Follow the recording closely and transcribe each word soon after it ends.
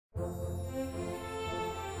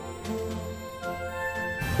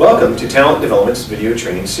Welcome to Talent Development's video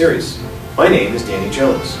training series. My name is Danny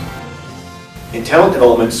Jones. In Talent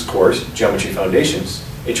Development's course, Geometry Foundations,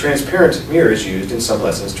 a transparent mirror is used in some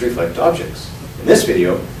lessons to reflect objects. In this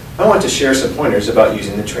video, I want to share some pointers about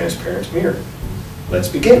using the transparent mirror. Let's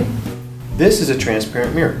begin. This is a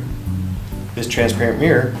transparent mirror. This transparent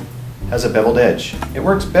mirror has a beveled edge. It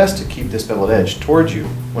works best to keep this beveled edge towards you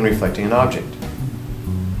when reflecting an object.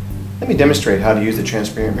 Let me demonstrate how to use the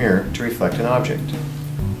transparent mirror to reflect an object.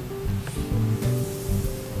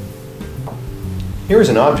 Here is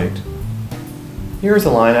an object. Here is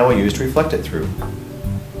the line I will use to reflect it through.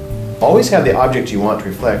 Always have the object you want to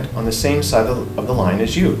reflect on the same side of the line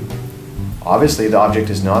as you. Obviously, the object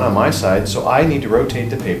is not on my side, so I need to rotate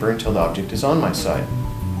the paper until the object is on my side.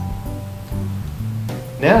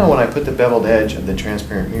 Now, when I put the beveled edge of the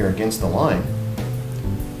transparent mirror against the line,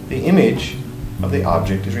 the image of the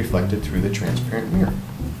object is reflected through the transparent mirror.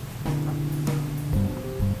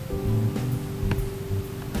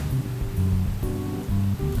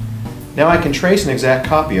 Now I can trace an exact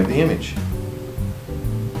copy of the image.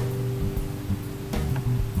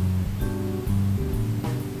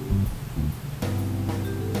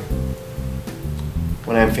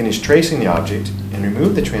 When I am finished tracing the object and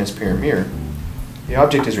remove the transparent mirror, the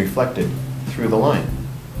object is reflected through the line.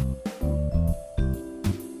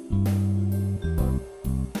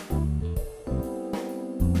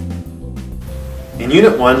 In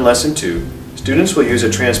Unit 1, Lesson 2, students will use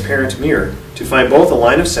a transparent mirror to find both a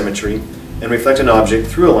line of symmetry and reflect an object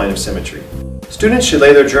through a line of symmetry. Students should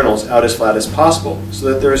lay their journals out as flat as possible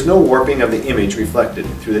so that there is no warping of the image reflected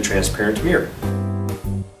through the transparent mirror.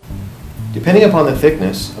 Depending upon the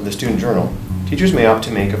thickness of the student journal, teachers may opt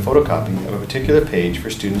to make a photocopy of a particular page for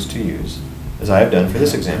students to use, as I have done for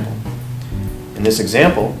this example. In this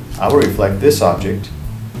example, I will reflect this object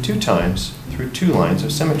 2 times through 2 lines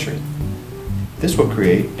of symmetry. This will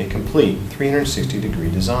create a complete 360-degree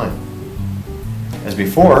design. As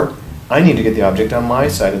before, I need to get the object on my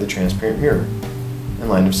side of the transparent mirror and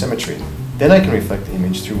line of symmetry. Then I can reflect the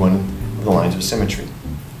image through one of the lines of symmetry.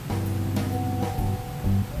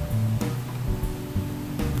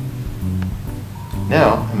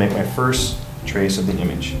 Now, I make my first trace of the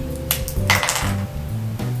image.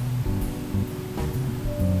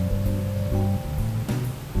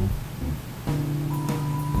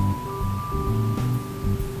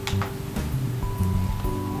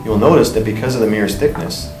 You will notice that because of the mirror's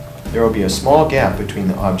thickness, there will be a small gap between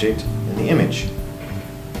the object and the image.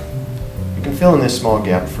 You can fill in this small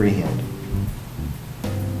gap freehand.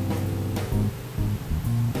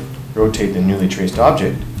 Rotate the newly traced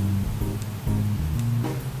object.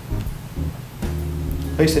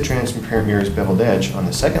 Place the transparent mirror's beveled edge on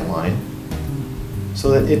the second line so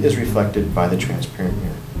that it is reflected by the transparent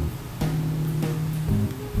mirror.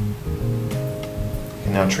 You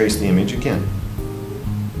can now trace the image again.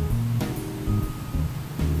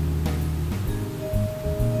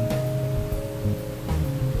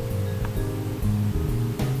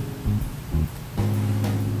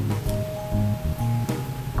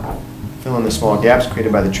 Fill in the small gaps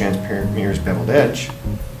created by the transparent mirror's beveled edge,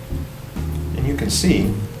 and you can see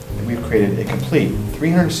that we've created a complete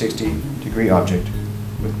 360-degree object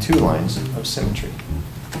with 2 lines of symmetry.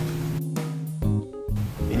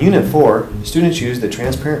 In Unit 4, students use the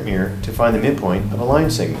transparent mirror to find the midpoint of a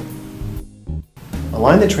line segment.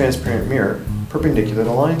 Align the transparent mirror perpendicular to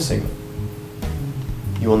the line segment.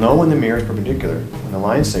 You will know when the mirror is perpendicular when the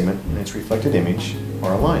line segment and its reflected image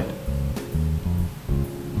are aligned.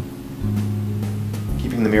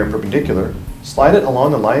 Keeping the mirror perpendicular, slide it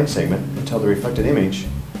along the line segment until the reflected image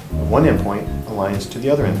of one endpoint aligns to the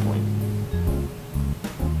other endpoint.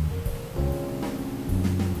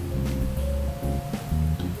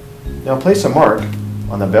 Now place a mark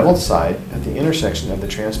on the beveled side at the intersection of the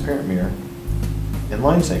transparent mirror and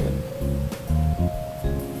line segment.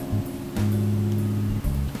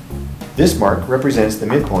 This mark represents the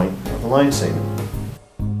midpoint of the line segment.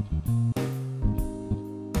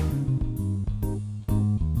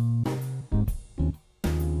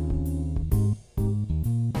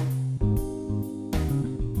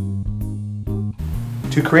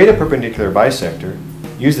 To create a perpendicular bisector,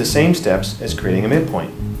 use the same steps as creating a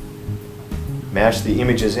midpoint. Match the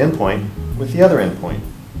image's endpoint with the other endpoint.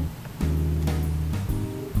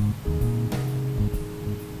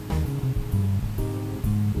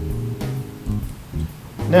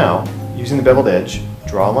 Now, using the beveled edge,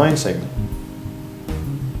 draw a line segment.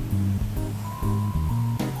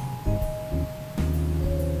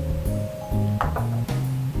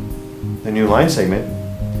 The new line segment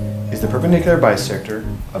is the perpendicular bisector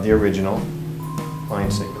of the original line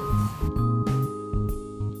segment.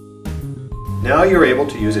 Now you are able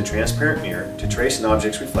to use a transparent mirror to trace an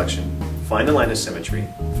object's reflection, find a line of symmetry,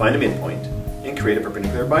 find a midpoint, and create a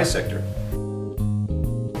perpendicular bisector.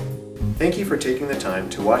 Thank you for taking the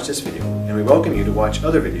time to watch this video, and we welcome you to watch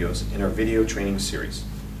other videos in our video training series.